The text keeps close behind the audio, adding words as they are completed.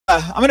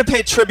I'm going to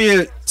pay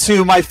tribute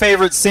to my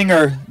favorite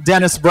singer,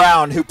 Dennis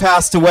Brown, who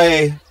passed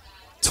away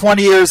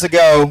 20 years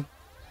ago,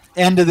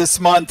 end of this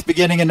month,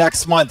 beginning of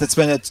next month. It's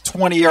been its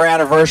 20-year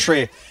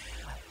anniversary.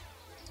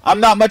 I'm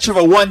not much of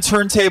a one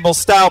turntable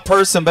style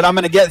person, but I'm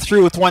going to get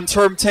through with one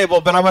turntable,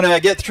 but I'm going to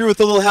get through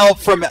with a little help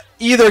from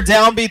either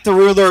Downbeat the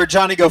Ruler or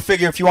Johnny Go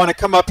Figure. If you want to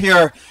come up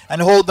here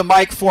and hold the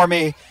mic for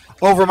me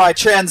over my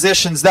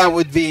transitions, that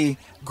would be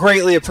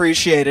greatly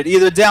appreciated.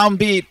 Either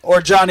Downbeat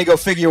or Johnny Go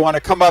Figure want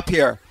to come up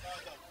here.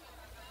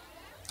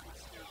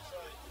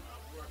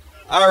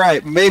 All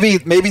right, maybe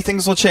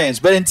things will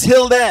change. But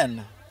until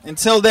then,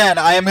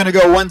 I am going to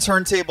go one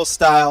turntable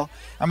style.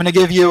 I'm going to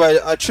give you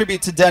a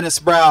tribute to Dennis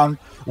Brown,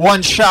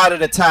 one shot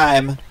at a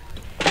time.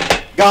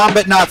 Gone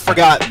but not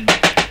forgotten.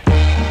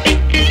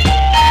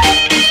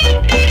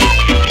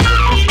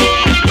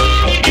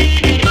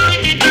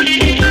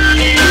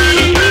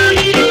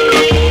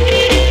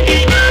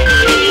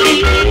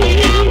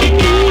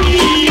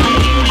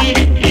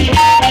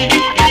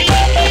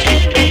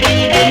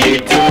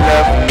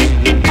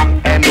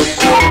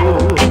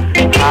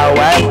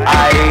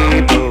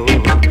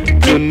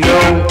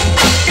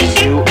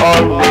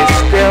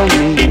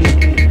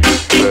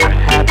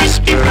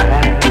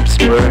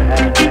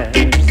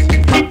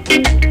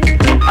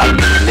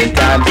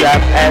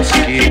 I've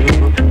asked you,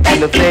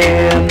 and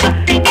then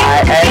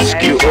I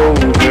ask you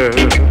over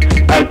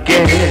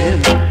again.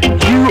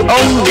 You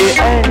only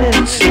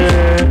answer,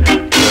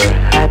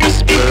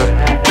 perhaps,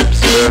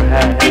 perhaps,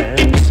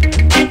 perhaps.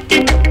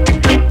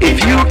 If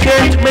you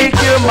can't make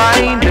your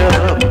mind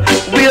up,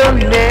 we'll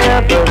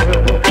never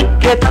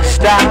get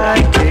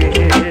started.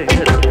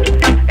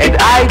 And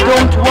I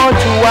don't want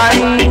to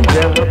wind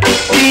up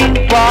being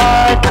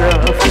part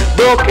of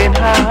broken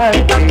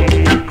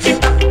heartaches.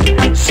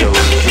 So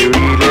if you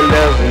really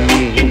love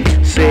me,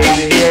 say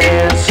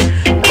yes.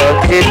 But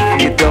if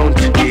you don't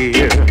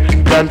hear,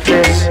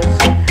 confess.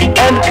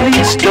 And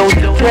please don't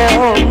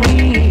tell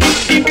me.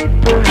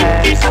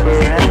 Perhaps,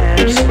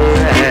 perhaps,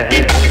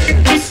 perhaps.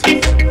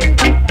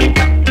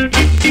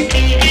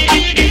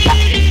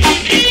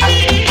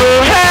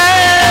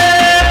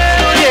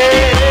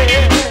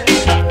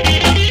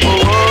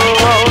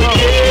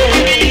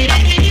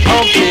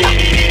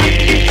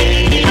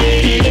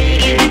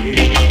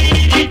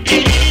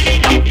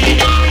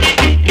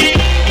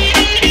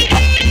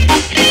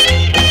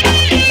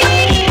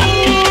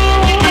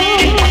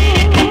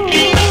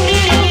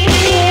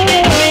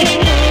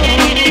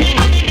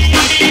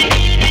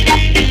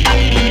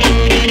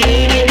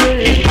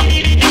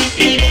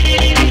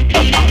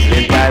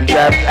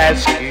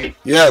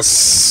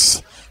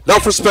 Yes.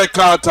 Enough respect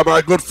out to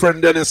my good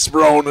friend Dennis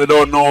Brown. We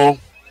don't know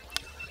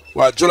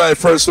what July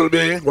 1st will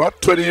be.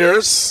 What, 20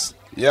 years?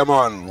 Yeah,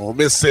 man. We'll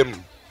miss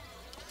him.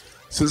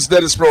 Since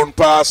Dennis Brown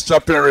passed,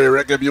 Perry,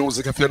 reggae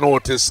music, if you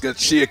notice,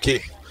 gets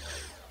shaky.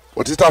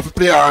 But it's tough to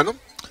play on.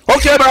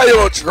 Okay, my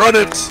youth, run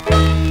it.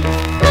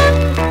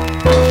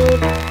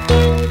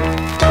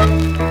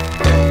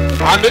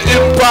 And the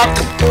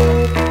impact,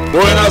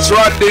 going as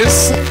run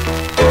this.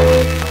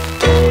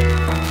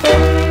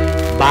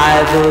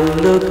 By the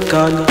look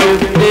on your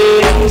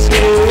face,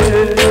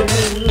 girl.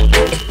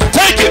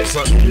 Take it,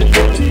 son.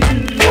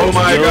 Oh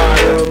my God.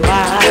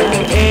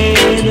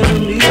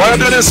 One of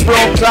the Dennis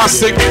Brown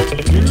classic.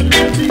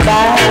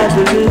 By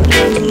the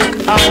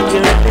look on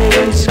your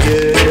face,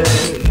 girl.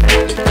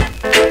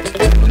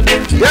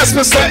 Yes,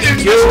 Mr.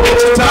 English.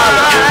 You're my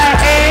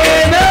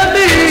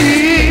enemy,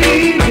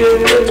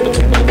 girl.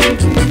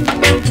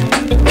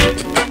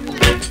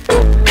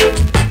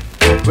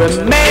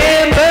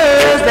 Remember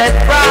that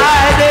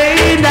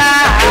Friday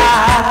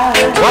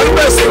night. One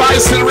best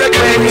spice in reggae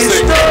when music. you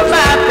stole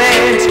my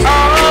pants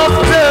off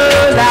the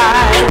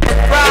line.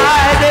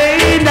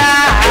 Friday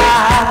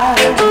night.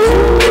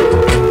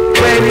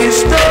 When you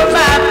stole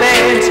my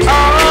pants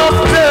off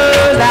the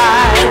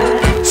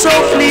line. So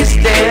please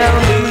tell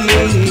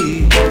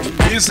me.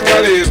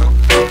 Musically,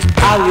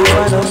 how you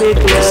wanna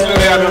make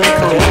love.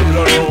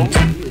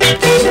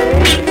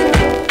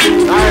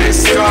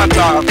 Nice,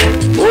 Carter.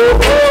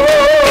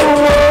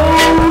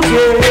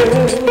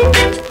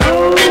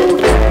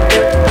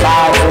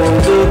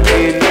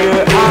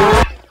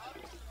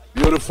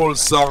 Beautiful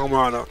song,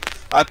 man.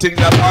 I think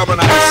that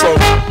harmonized song.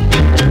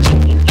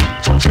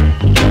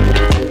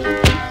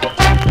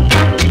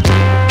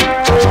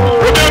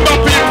 Remember,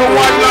 people,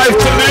 one life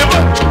to live,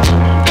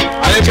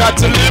 and you got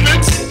to live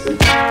it.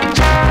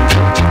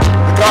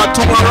 Because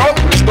tomorrow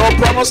is no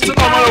promise to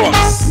none of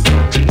us.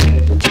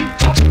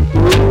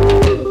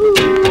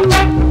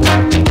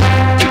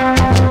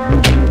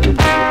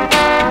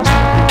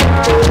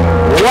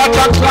 What a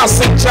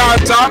classic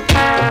charter,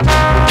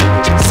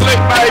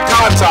 Slick by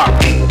Carter.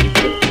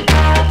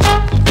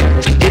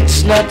 It's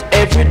not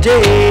every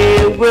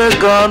day we're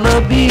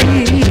gonna be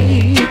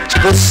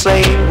the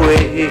same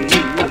way.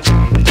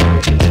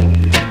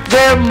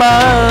 There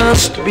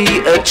must be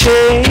a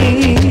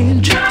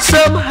change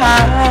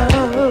somehow.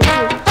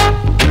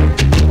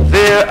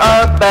 There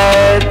are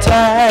bad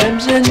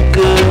times and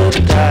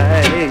good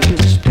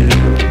times too.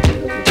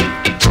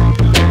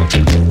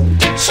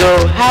 So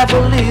have a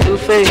little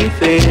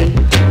faith in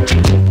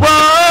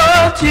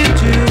what you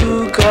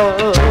do,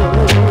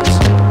 'cause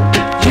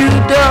you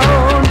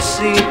don't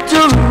seem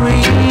to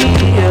realize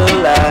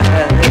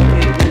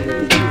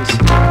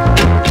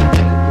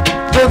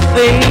the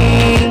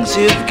things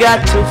you've got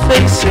to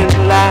face in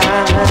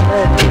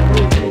life.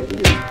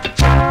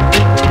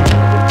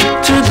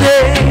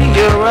 Today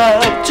you're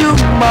up,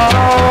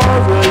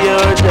 tomorrow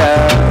you're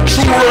down.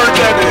 True word,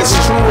 Dennis,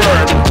 true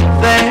word.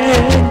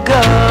 Thank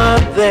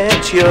God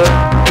that you're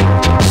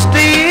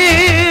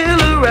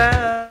still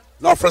around.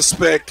 Enough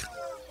respect.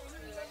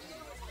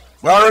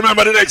 Well, I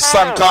remember the next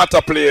song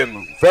Carter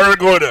playing. Very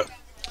good.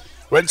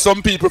 When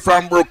some people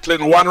from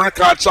Brooklyn, one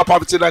record shop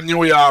up in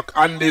New York,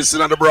 and this in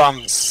the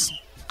Bronx.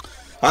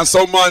 And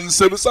some man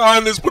said, Mr.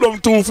 Andes, put on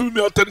 2 for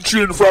me at 10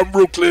 train from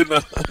Brooklyn.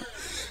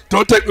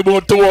 Don't take me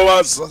about 2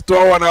 hours, 2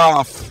 hours and a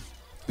half.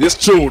 This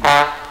tune.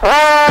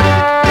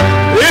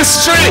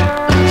 History.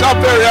 Top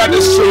area,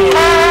 this tune.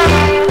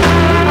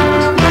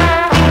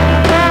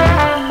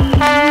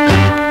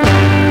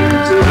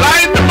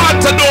 Line the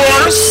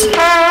matadors.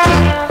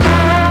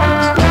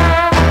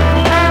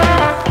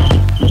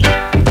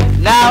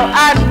 Now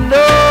I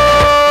know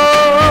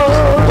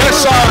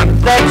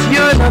that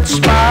you're not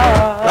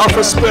smart. Enough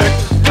respect.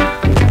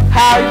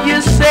 How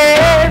you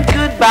said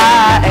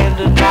goodbye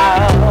and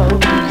now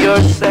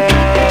you're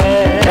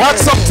sad.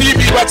 What's up, TV?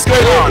 What's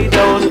going on?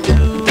 Don't do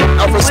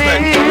Enough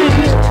respect.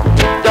 it.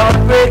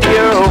 Don't break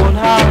your own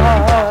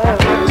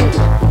heart.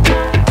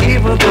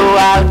 Even though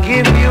I'll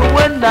give you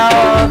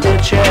another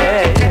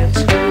chance.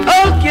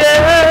 Oh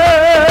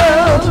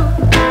girl,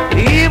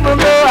 even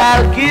though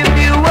I'll give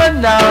you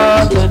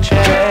another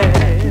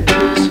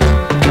chance.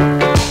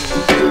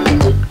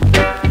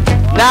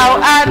 Now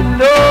I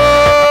know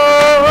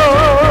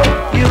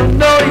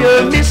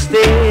your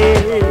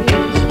mistake,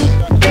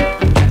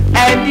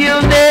 and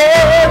you'll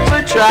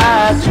never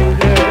try to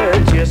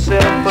hurt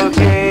yourself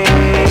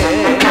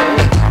again,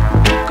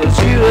 'cause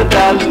you have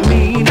done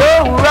me no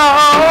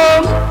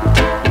wrong.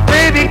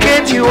 Baby,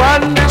 can't you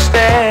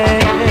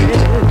understand?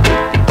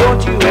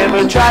 Don't you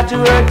ever try to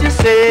hurt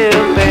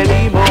yourself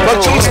anymore.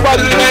 But you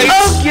spotted the lights.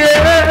 Oh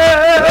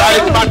yeah,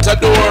 Like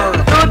matador.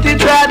 don't you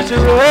try to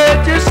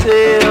hurt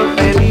yourself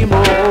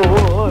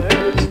anymore.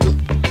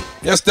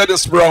 Yes,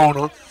 Dennis Brown.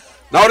 Huh?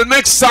 Now the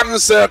next song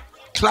is a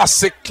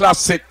classic,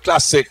 classic,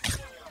 classic.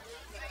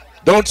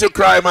 Don't you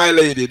cry, my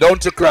lady.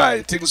 Don't you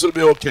cry. Things will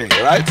be okay,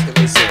 right?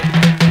 Listen.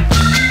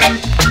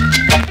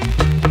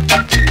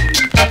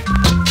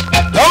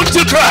 Don't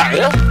you cry.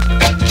 Yeah?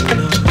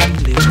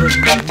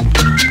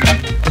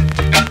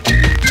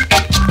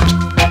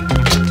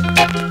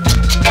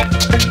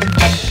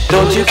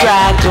 Don't you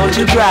cry, don't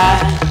you cry.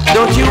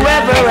 Don't you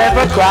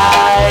ever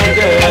cry,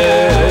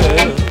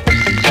 girl.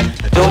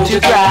 Don't you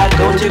cry,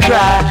 don't you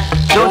cry.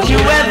 Don't you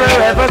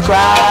ever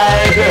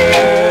cry,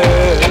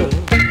 girl.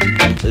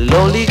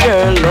 Lonely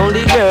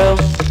girl,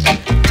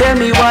 tell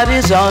me what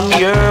is on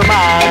your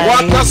mind.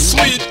 What a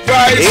sweet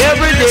guy.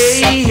 Every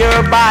day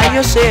you're by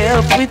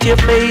yourself with your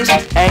face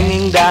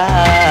hanging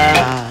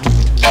down.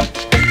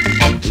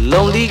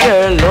 Lonely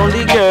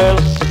girl,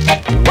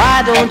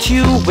 why don't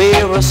you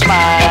wear a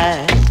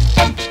smile?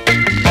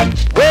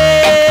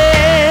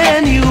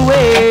 When you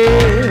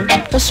wear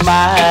a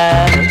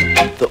smile,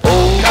 the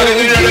old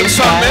girl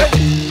smile.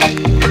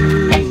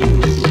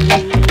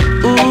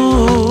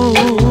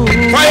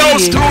 My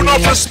old school, no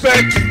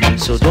respect.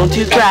 So don't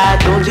you cry,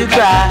 don't you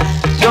cry.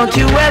 Don't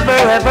you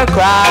ever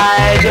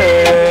cry,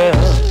 girl.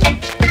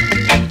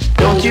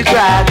 Don't you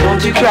cry,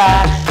 don't you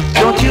cry.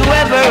 Don't you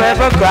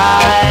ever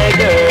cry,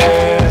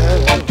 girl.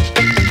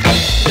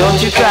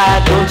 Don't you cry,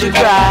 don't you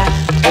cry.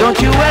 Don't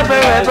you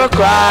ever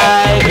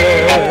cry,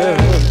 girl.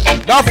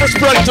 Now for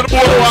spread to the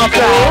Boardwalk.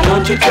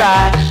 Don't you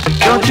cry,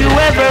 don't you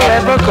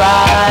ever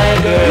cry,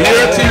 girl.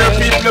 Here to your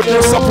people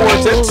who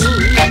support it.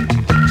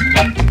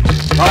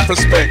 Not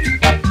respect.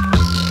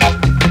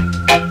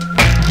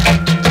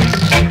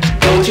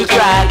 Don't you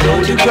cry,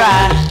 don't you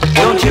cry.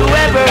 Don't you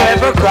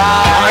ever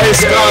cry,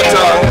 Nice girl.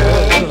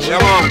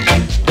 Come on.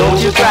 Don't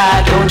you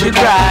cry, don't you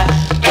cry.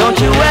 Don't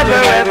you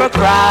ever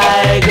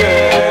cry,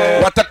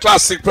 girl. What a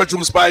classic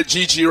produced by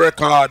GG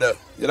Record.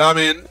 You know what I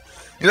mean?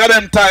 You know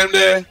them time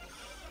there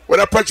when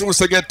a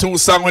producer get 2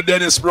 songs with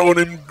Dennis Brown,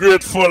 him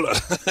grateful.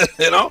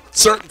 You know?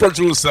 Certain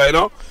producer, you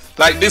know?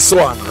 Like this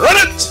one. Run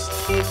it!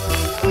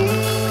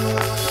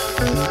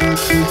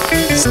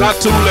 It's not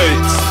too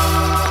late.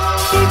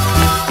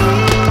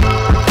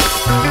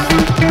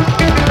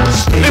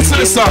 Listen to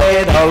this song.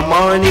 All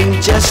morning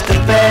just to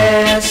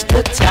pass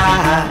the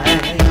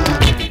time.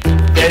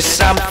 There's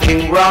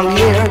something wrong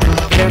here,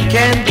 there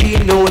can be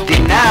no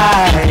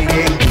denying.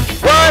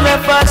 One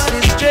of us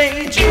is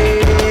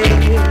changing,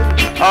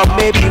 or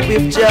maybe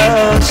we've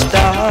just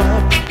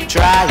stopped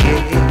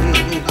trying.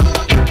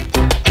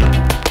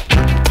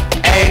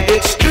 And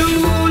it's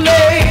too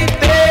late,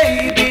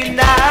 baby,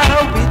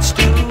 now it's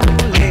too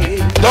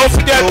late. Don't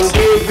forget,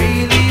 So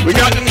really we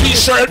got the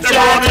t-shirt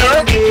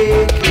around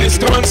here. Please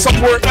come and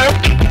support them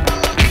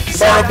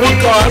for a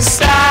good cause.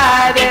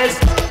 Inside is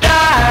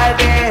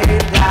dying.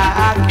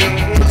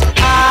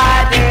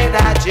 hide it,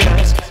 I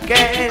just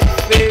can't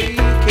fake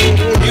it.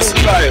 It's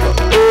live.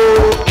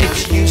 Oh,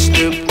 it used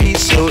to be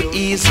so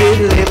easy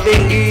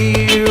living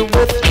here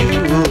with you.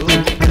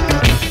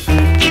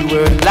 You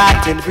were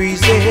light and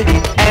breezy,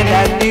 and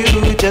I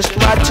knew just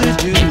what to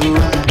do.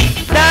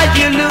 Now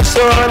you look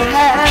so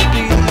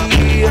unhappy,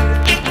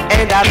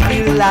 and I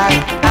feel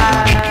like I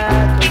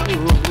could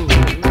go.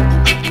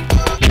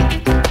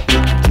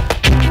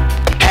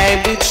 And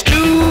it's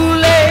too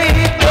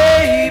late,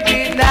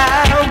 baby,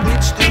 now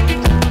it's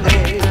too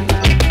late.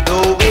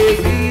 Though we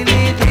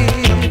really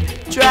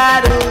did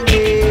try to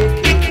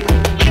make it.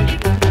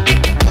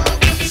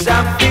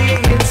 Something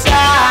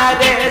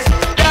inside has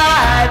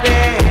died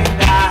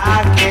and I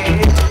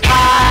can't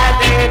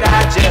hide it,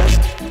 I just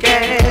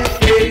can't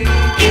fake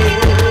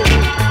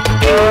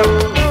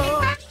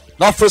it.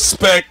 Enough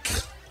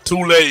respect,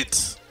 too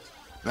late.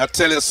 Now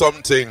tell you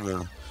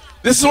something.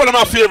 This is one of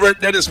my favorite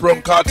Dennis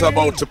Brown Carter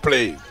about to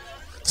play.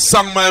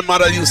 Song my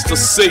mother used to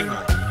sing.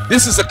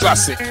 This is a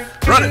classic.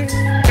 Run it.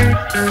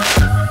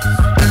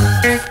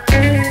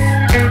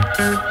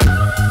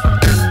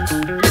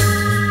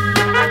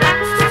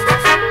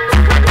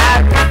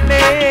 I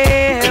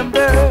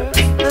remember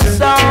the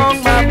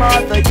song my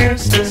mother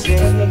used to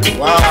sing.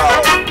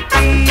 Wow.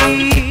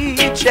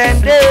 Each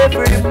and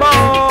every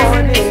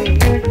morning.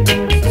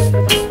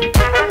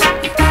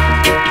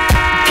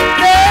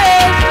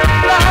 There's a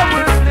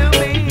flower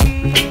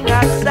blooming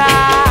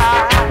outside.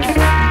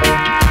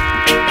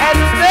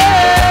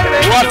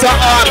 What an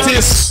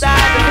artist!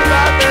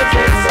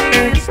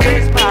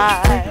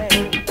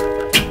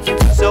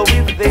 So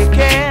if they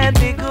can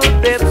be good,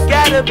 they've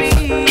gotta be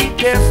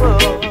careful.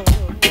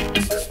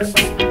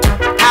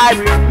 I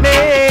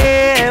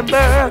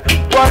remember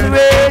one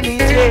rainy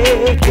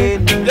day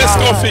in Let's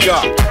go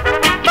figure.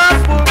 my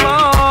poor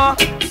mom,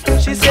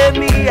 she sent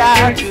me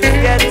out to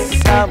get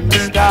some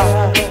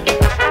stars.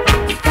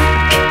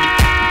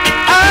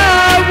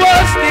 I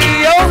was the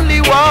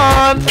only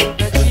one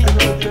that she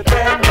could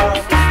depend on.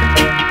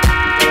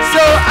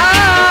 So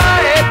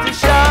I had to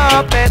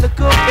shop and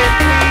cook and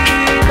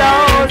clean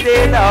all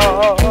day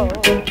long.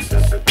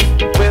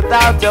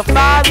 Without a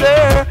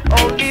father,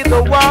 only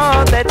the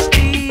one that's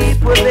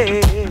deep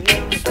within.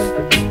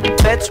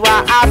 That's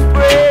why I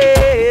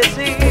praise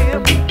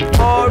him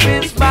for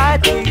his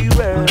mighty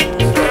word.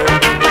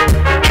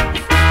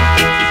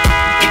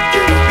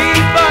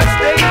 Because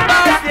day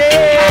by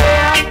day,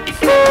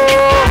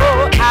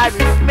 oh, I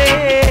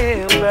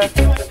remember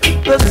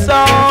the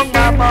song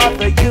my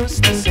mother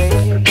used to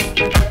sing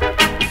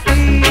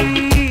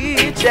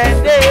each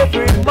and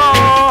every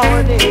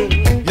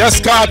morning. Yes,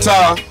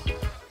 Carter.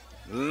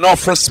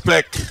 Enough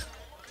respect.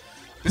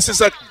 This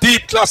is a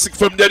deep classic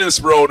from Dennis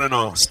Brown, you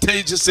know.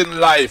 Stages in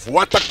Life.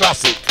 What a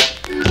classic.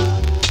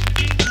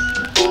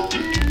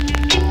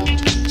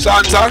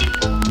 Shanta,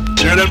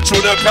 hear them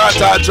tune the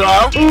Carter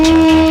draw?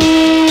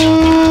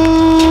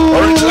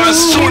 Original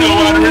studio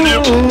one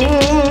rhythm.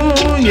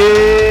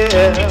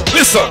 Yeah.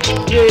 Listen.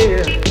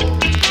 Yeah.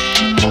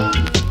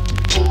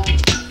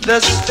 The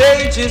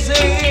stages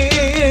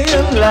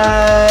in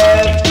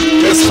life.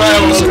 This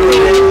fire was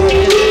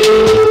great.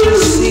 To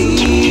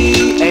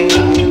see and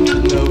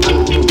know.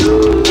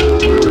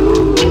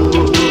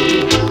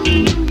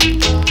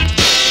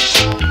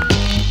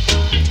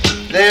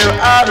 There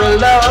are a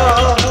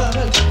lot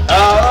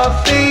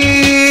of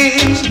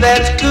things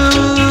that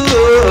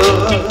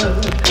could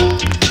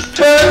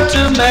turn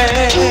to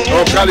man.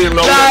 Oh, Cali,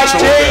 love Like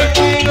that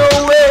taking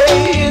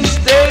away his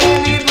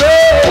daily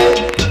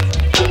bread.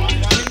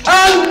 I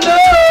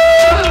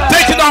know.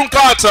 Take it down,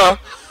 Carter.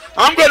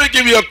 I'm going to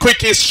give you a quick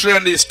history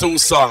on these two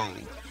songs.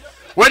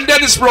 When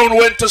Dennis Brown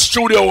went to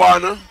Studio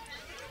One,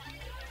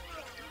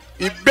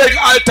 he begged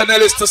Alton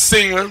Ellis to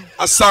sing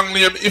a song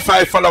named If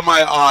I Follow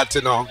My Heart,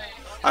 you know.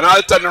 And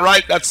Alton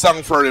write that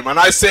song for him. And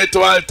I said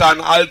to Alton,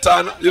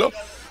 you know,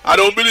 I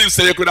don't believe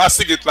so you could have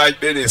sing it like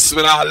Dennis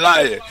when I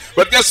lie.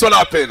 But guess what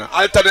happened?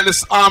 Alton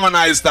Ellis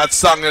harmonized that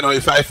song, you know,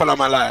 If I Follow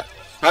My Heart.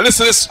 Now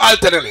listen to this,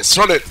 Alton Ellis,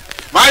 run it.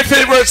 My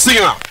favorite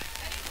singer.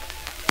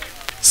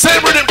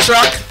 Same rhythm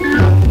track.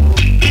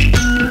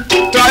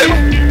 Time.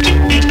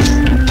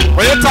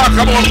 When you talk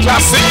about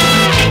classic,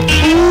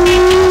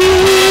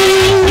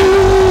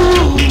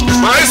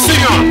 my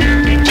singer,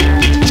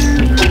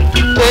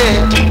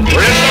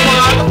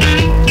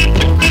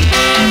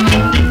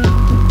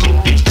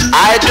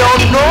 I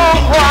don't know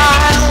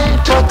why,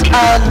 but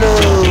I know.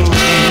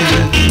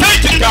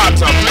 take it,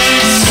 Carter,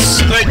 please.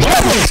 Take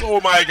it. Oh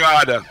my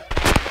God.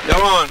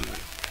 Come on.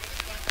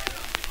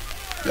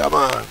 Come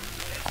on.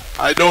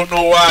 I don't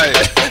know why.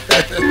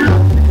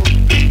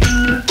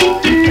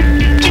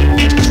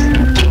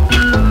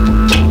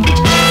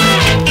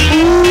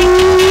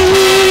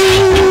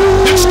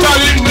 It's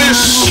called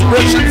English,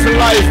 Russian for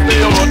life,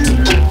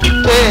 Pelt.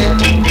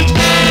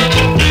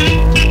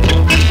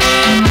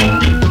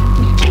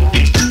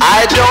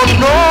 I don't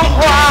know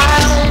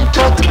why,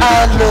 but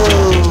I know.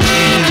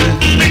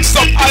 Mix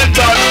up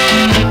Alton.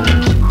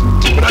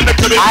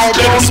 I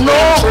don't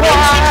know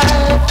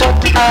why,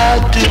 but I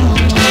do.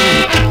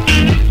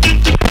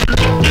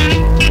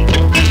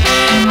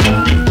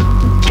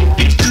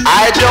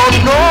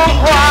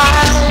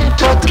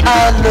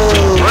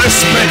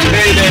 respect,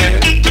 lady.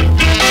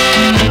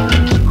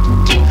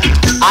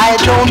 I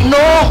don't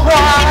know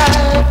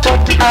why,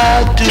 but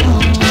I do.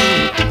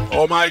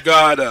 Oh my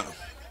God.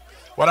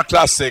 What a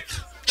classic.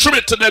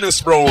 Tribute to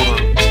Dennis Brown.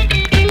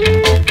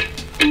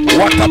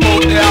 What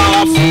about the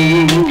half?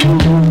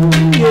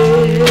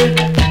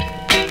 Yeah.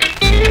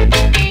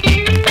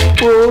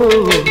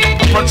 Oh.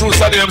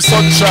 Producer named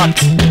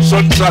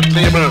Sunshot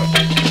label.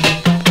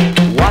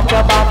 What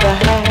about the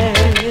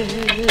hand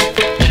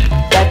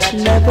that's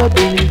never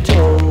been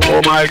told?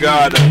 Oh my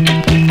God.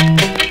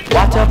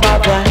 What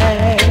about the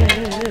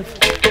hand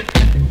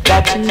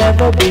that's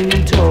never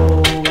been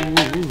told?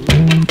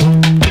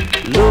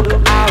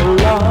 Look how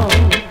long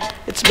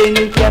it's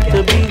been kept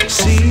a big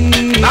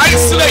secret.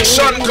 Nice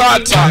selection,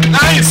 Carter.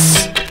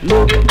 Nice.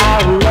 Look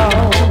how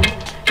long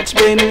it's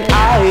been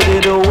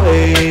hidden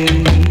away.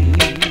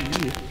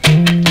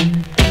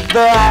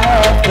 The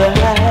half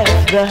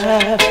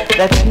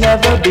that's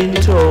never been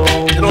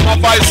told. You know, my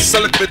voice is a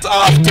little bit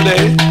off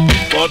today,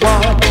 but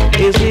what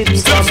is it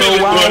from the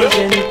wise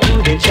and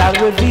prudent shall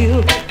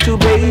reveal to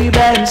babe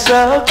and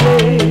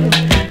suckling?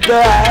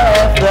 The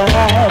half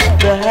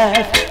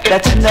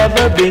that's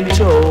never been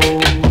told.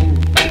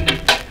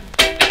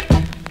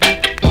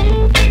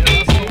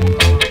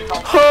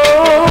 Oh,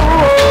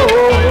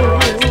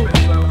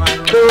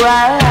 the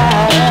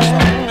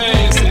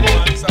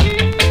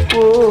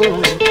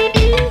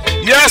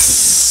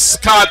yes,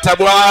 Carter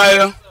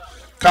boy.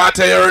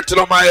 Carter, you're hurting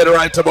on my head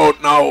right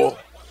about now.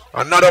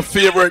 Another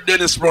favorite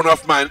Dennis Brown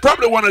of mine.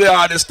 Probably one of the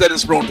hardest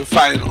Dennis Brown to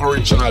find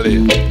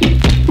originally.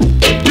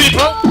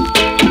 People,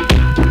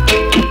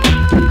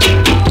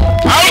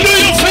 how do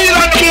you feel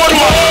on the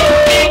boardwalk?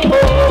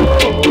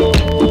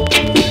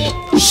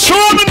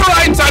 Show me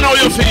right and how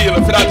you feel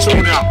for that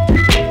tune now.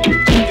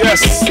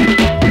 Yes.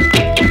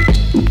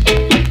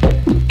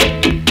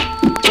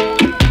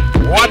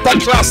 What a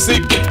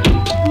classic.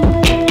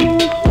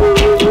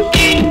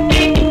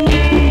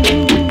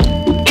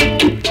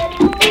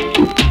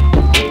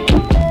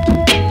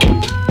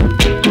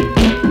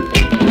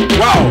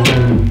 Wow.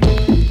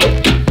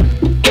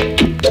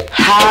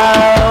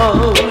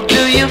 How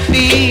do you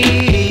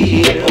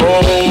feel?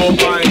 Oh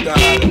my God.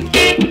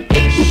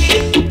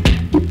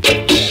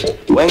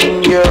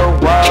 When you're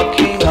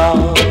walking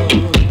on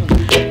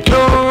the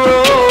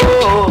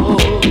road.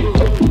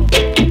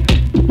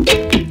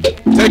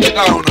 Take it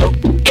down, huh?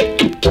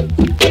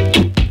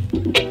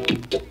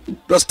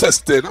 Just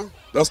testing, huh?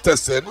 Just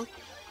testing, huh?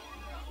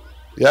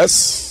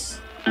 Yes.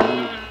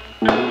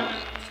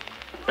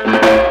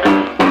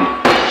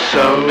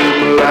 Some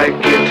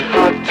like it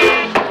hot,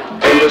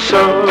 and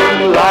some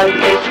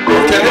like it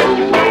cold.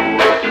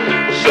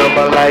 Some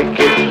like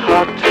it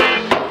hot,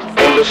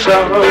 and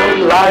some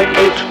like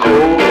it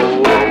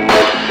cold.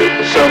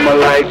 Some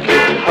like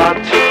it hot,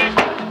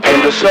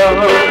 and some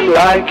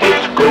like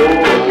it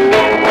cold.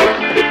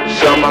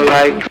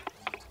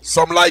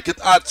 Some like it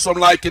hot, some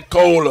like it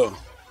cold.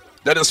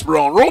 Dennis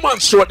Brown. Roman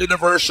Short did a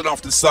version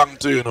of the song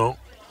too, you know.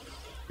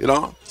 You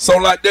know?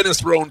 Sound like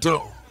Dennis Brown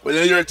too. When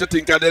you hear it, you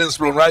think of Dennis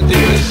Brown, right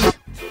there.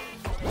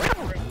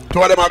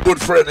 Two of them are good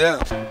friends, yeah.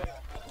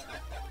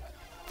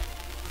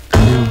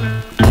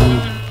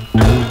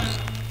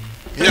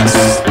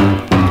 Yes.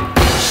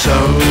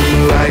 some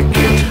like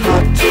it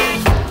hot,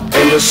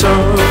 and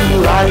some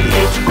like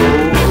it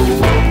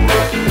cold.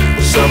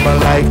 Some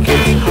like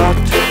it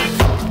hot,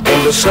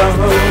 and some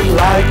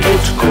like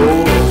it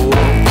cold.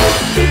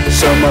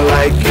 Some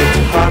like it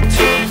hot,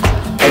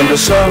 and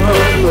some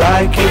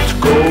like it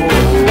cold.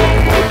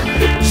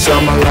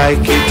 Some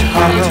like it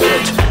hot,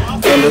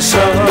 and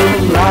some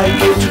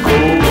like it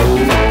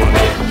cold.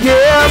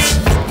 Yes,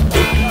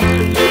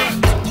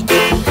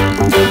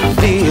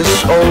 this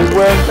old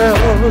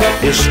world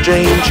is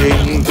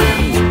changing.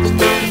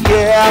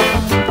 Yeah,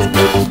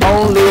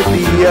 only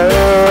the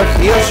earth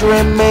is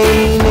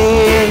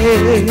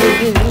remaining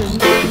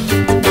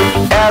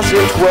as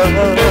it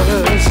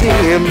was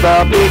in the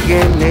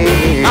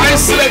beginning.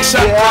 Nice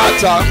selection,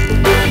 yeah.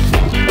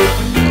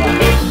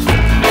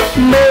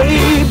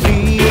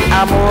 Maybe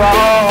I'm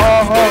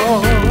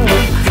wrong,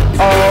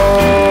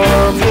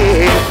 or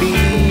maybe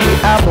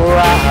I'm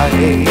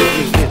right.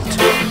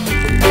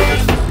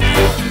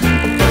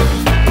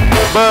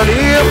 But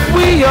if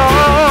we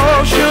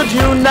all should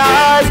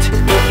unite,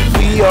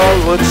 we all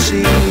would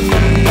see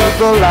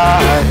the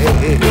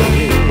light.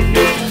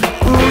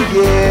 Ooh,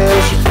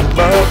 yes,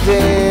 but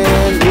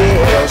then,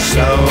 yeah,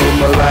 some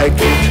like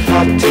it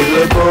hot till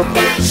the book,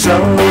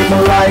 some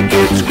like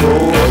it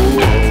cold.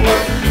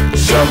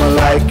 Some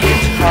like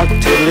it hot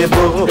till the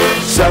book,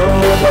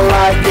 some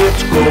like it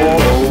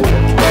cold.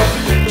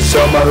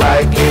 Some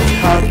like it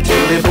hot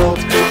till the book,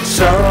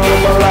 some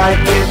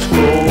like it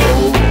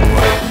cold.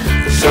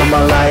 Some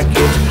like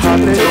it hot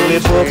till the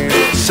book,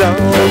 some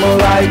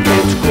like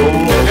it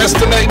cold.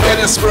 Yesterday,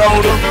 Dennis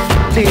Brown.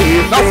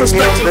 Not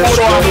respecting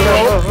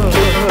Boardwalk,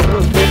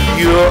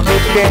 you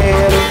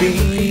can't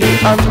be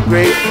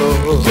ungrateful.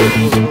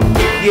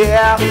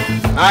 Yeah.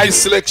 Nice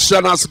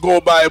selection as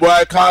go by, boy.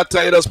 I can't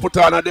tell you just put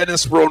on a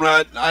Dennis Brown.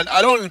 I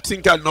don't even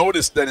think I know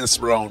this Dennis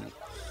Brown.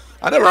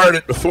 I never heard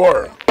it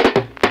before. Don't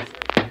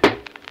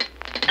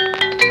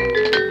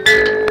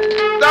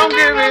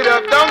give it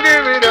up, don't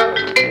give it up.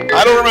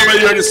 I don't remember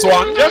hearing this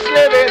one. Just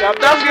live it up,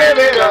 just give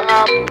it up.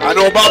 I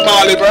know about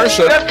Marley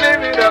version. Just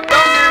live it up,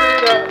 don't give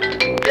it up.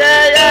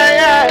 Yeah, yeah,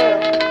 yeah.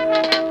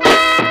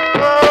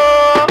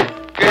 Oh,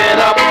 get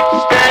up,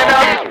 stand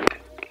up.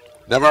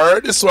 Never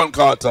heard this one,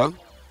 Carter.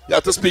 You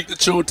have to speak the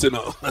truth, you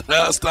know.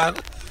 Understand?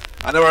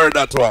 I never heard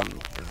that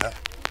one.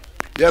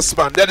 Yes,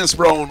 man. Dennis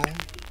Brown.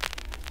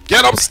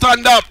 Get up,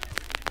 stand up.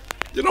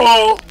 You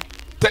know,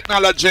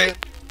 technology,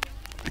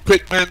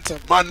 equipment,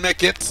 man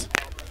make it.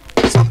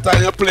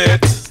 Sometimes you play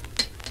it.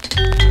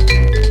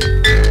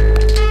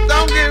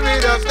 Don't give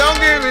it up, don't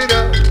give it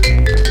up.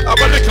 I'm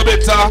a little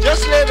bit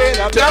just live it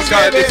up, just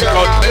give it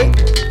up.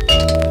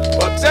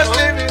 But just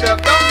live it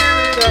up, don't give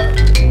it up.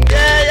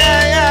 Yeah,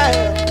 yeah, yeah.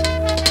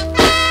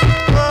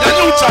 You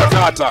know,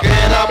 Carter.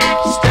 Get up,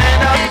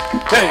 stand up.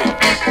 Hey.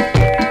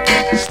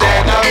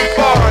 Stand up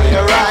for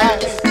your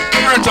rights.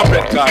 Earn up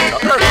it, Carter.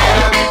 Earn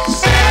up.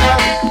 Stand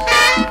up.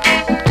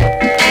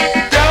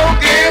 Don't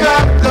give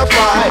up the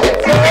fight.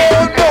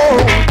 Oh no.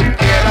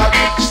 Get up,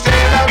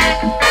 stand up.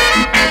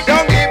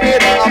 Don't give it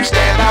up.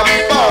 Stand up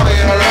for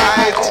your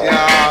rights,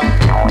 yeah.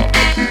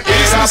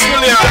 Get up,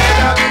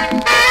 stand up.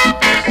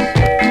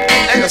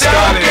 And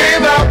don't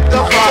give up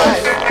the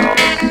fight.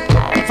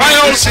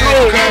 Final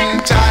screw.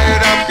 I'm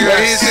tired of your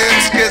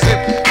reasons.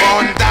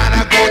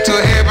 Go to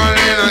heaven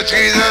in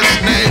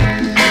Jesus'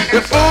 name. You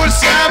fool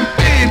some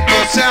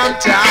people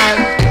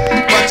sometimes,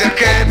 but you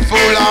can't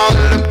fool all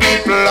the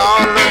people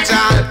all the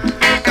time.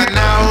 Cause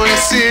now we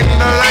see the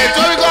light.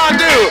 What we gonna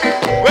do?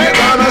 We're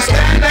gonna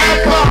stand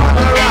up for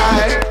the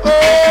right.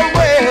 Oh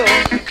well,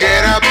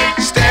 get up,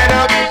 stand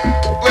up.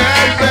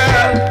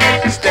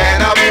 Well,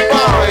 stand up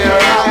for your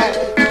right.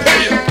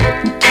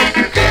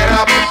 Get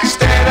up,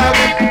 stand up,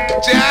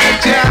 ja,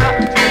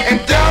 and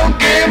don't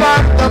give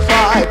up the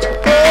fight.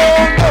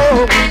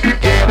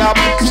 Get up,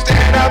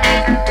 stand up.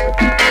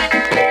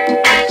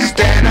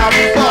 Stand up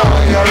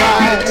for your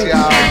rights,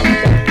 y'all.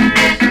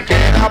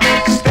 Get up,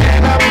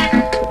 stand up.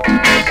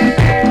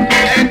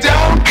 And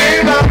don't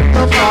give up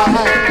the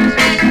fight.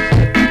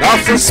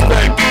 Enough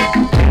respect.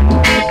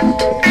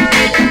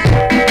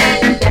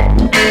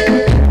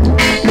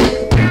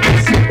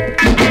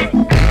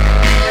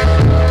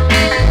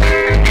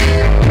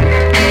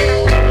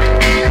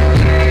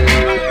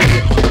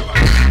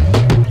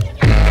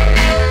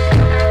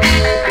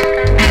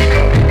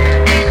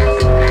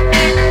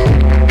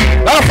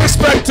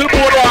 To the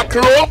Boardwalk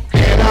crew.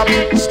 Get up,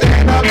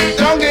 stand up,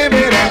 don't give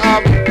it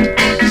up.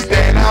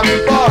 Stand up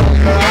for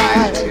your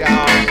rights,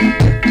 y'all.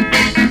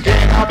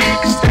 Get up,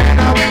 stand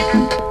up.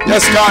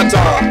 Yes,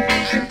 Carter.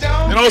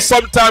 You know,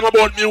 sometime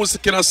about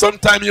music, you know,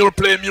 sometime you'll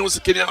play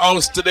music in your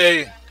house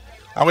today.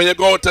 And when you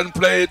go out and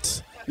play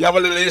it, you have a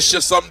little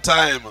issue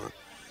sometime.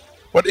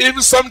 But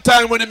even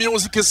sometime when the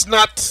music is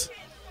not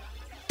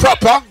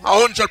proper,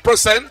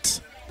 100%,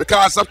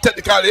 because of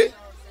technically,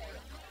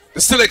 the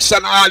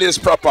selection always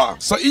proper.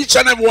 So each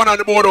and every one on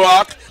the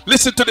Boardwalk,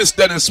 listen to this,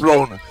 Dennis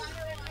Brown.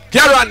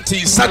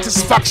 Guarantee,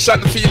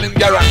 satisfaction, feeling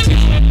guarantee.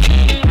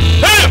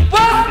 Hey!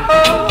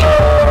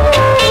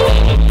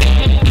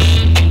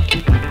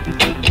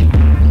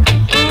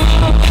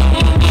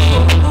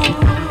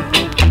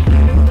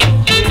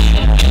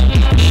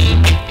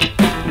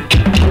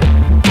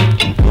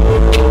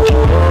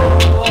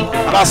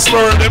 And I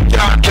swear them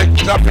can't take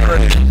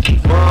copyright.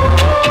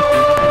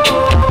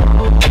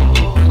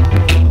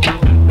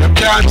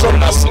 Can't trouble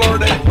that slow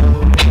there.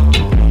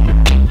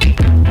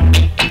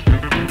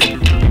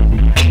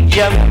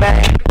 Yeah,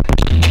 man.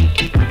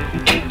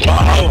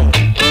 Wow.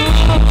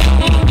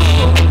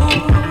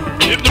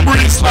 If the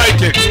breeze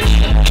like it.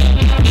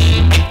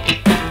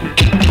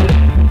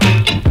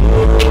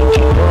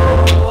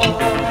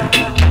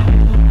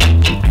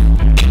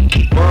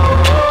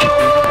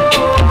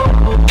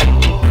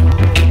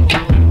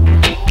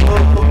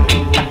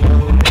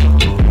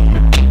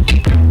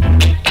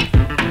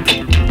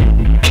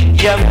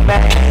 Yeah,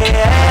 man.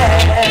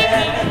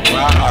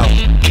 Wow.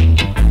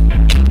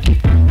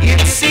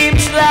 It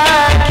seems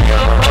like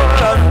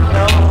you're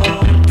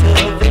alone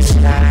till this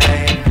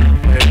time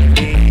with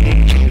me.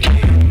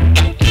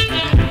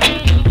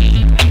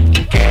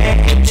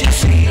 Can't you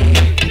see?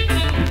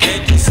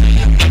 Can't you see?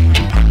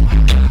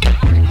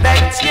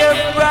 That your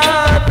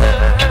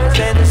brothers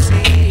and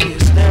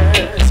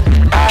sisters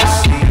are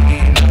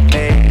seeing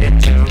it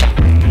to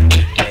me,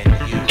 and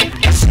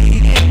you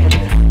see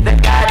they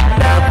got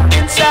love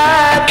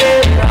inside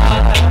their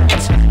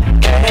hearts.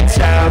 That's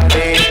how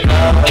they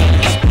love.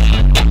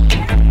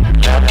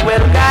 Love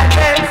will guide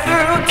them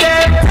through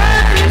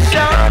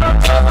temptation.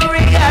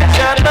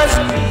 Reaction must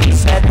be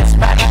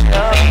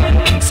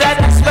satisfaction.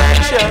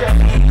 Satisfaction,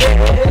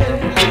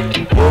 yeah.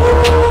 Oh,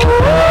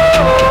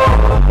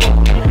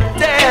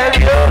 tell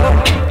you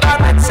about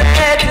that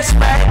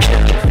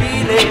satisfaction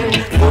feeling.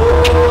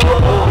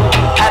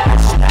 Oh, at the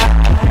start.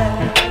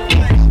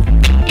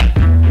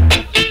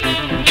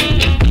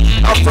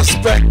 Of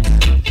respect,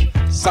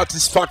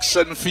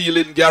 satisfaction,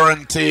 feeling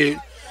guarantee.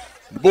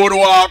 The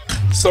Boardwalk,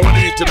 So we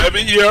do it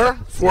every year,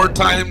 4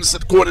 times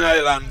at Coney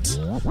Island so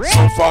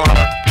far.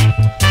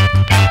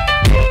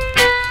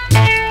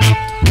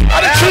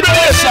 And the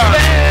tribulation.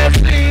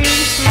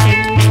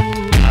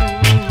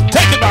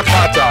 Take it back,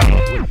 Carter.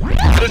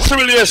 And the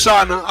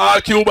tribulation,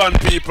 all Cuban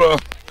people.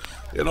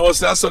 You know,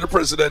 so that's what the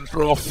president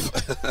rough.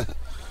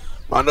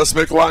 Man, just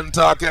make one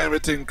talk and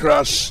everything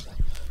crash.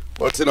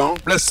 But you know,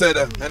 blessed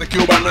and the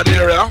Cuban not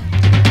there, yeah?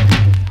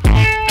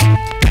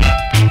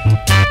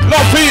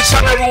 Love each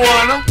and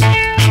everyone.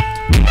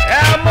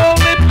 I'm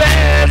only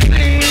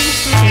passing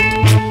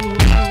through.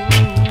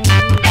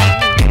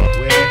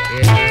 Well,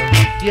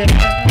 yeah.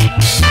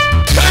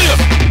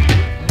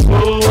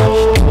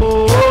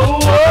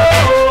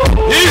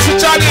 Easy,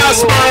 Johnny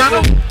Asman.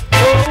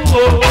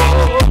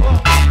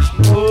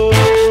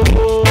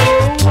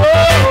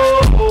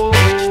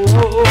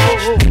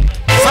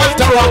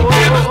 Santa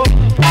Rompin.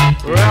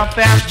 Rough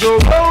as the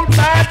road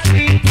might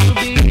seem to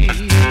be,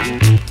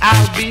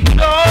 I'll be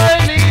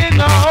joining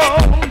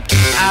on.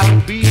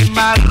 I'll be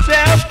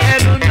myself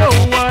and no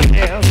one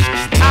else.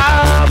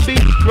 I'll be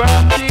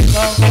trusting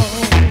on.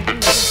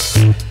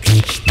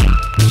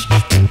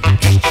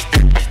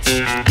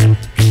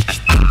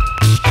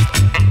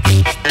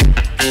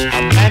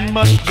 A man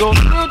must go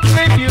through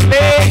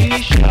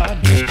tribulation,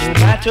 no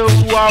matter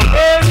who or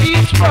where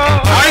he's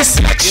from. Nice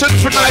action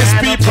for nice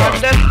people.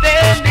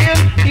 Understand him,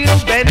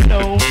 he'll be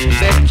known.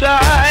 The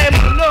time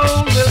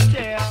alone will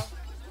tell.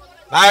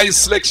 Nice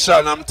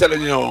selection, I'm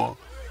telling you.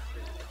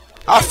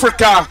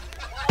 Africa,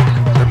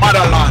 the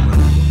motherland.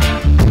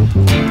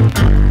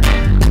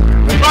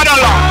 The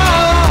motherland.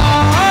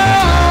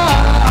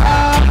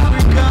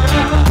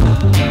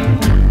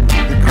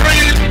 The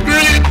great,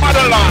 great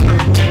motherland.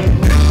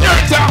 Your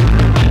town.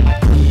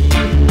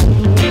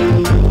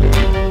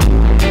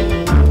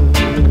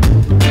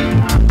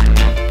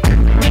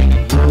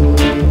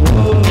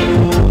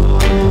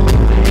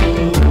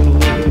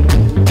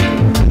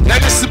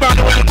 Dennis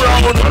Emmanuel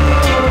Brown.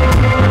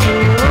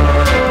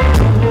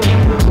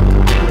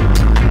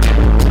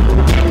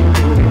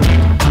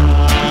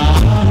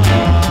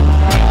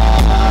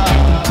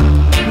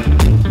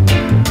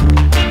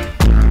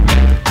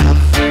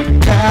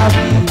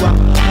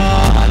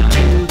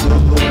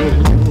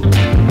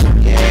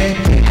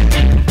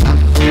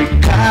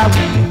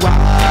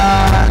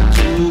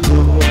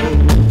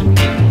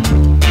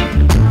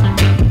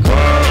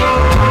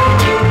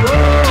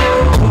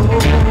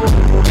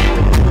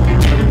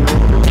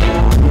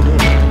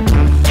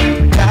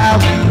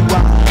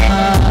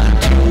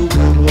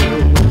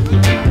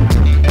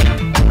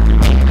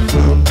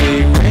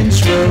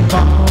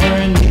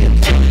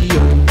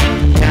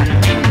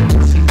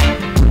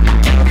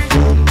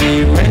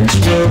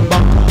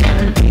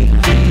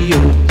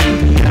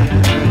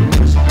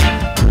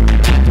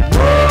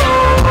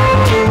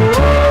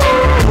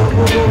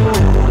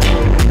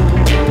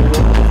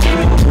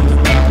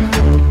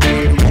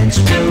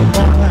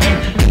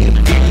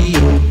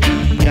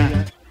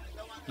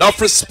 Enough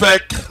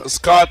respect as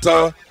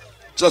Carter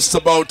just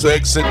about to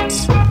exit.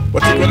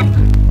 But you're gonna.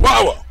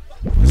 Wow!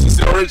 This is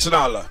the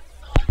original.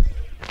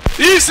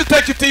 Easy,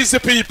 take it easy,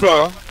 people.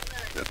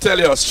 I tell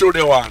you,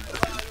 Studio One.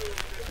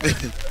 Don't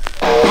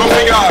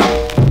forget.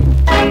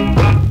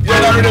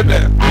 You're already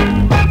there.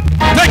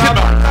 Take it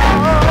back.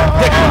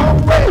 Take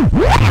it back.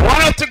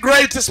 One of the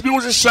greatest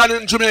musicians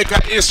in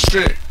Jamaica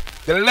history,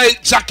 the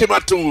late Jackie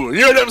Matou.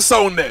 Hear them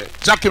sound there,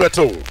 Jackie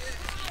Matou.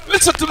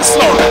 Listen to the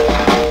song.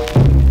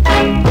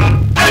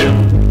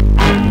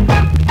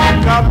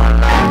 Come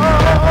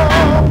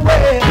along,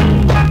 way.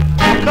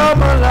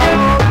 Come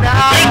along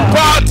now. Big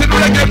part in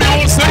reggae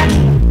music,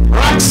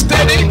 rock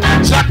steady,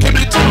 Jackie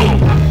Matou.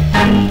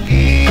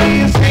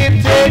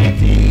 Easy, take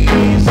it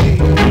easy.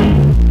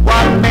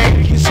 What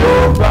make you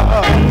so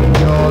rough?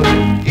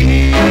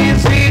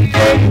 Easy,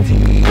 take it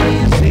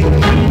easy.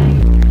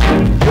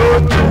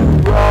 You're too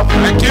rough.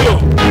 Thank you.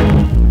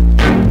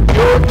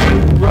 You're too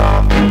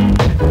rough.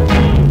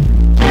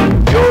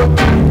 You're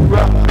too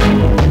rough.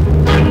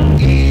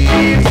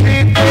 Easy,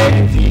 take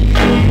it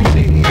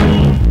easy.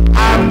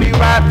 I'll be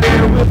right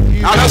there with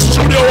you. Now that's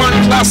Studio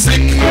One classic.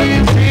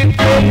 Easy,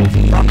 take it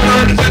easy. From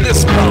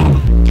Dennis Brown.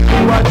 Do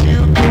what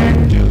you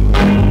can do.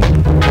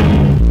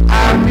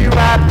 I'll be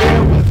right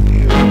there with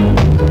you.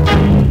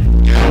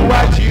 Do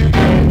what you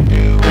can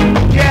do.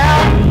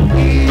 Yeah,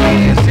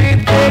 easy,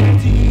 take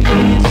it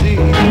easy.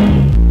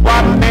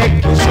 What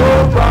make you so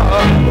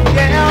rough?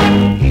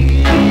 Yeah,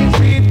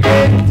 easy,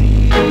 take it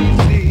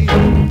easy.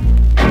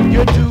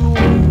 You're too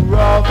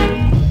rough.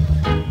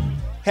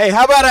 Hey,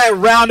 how about a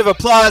round of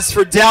applause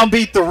for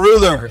Downbeat the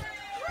Ruler?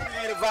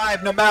 Create a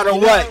vibe no matter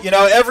what. You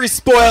know, every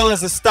spoil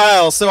is a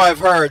style, so I've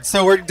heard.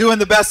 So we're doing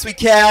the best we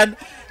can.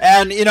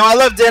 And, you know, I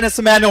love Dennis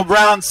Emmanuel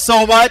Brown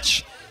so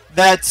much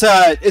that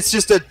it's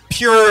just a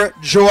pure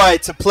joy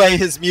to play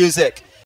his music.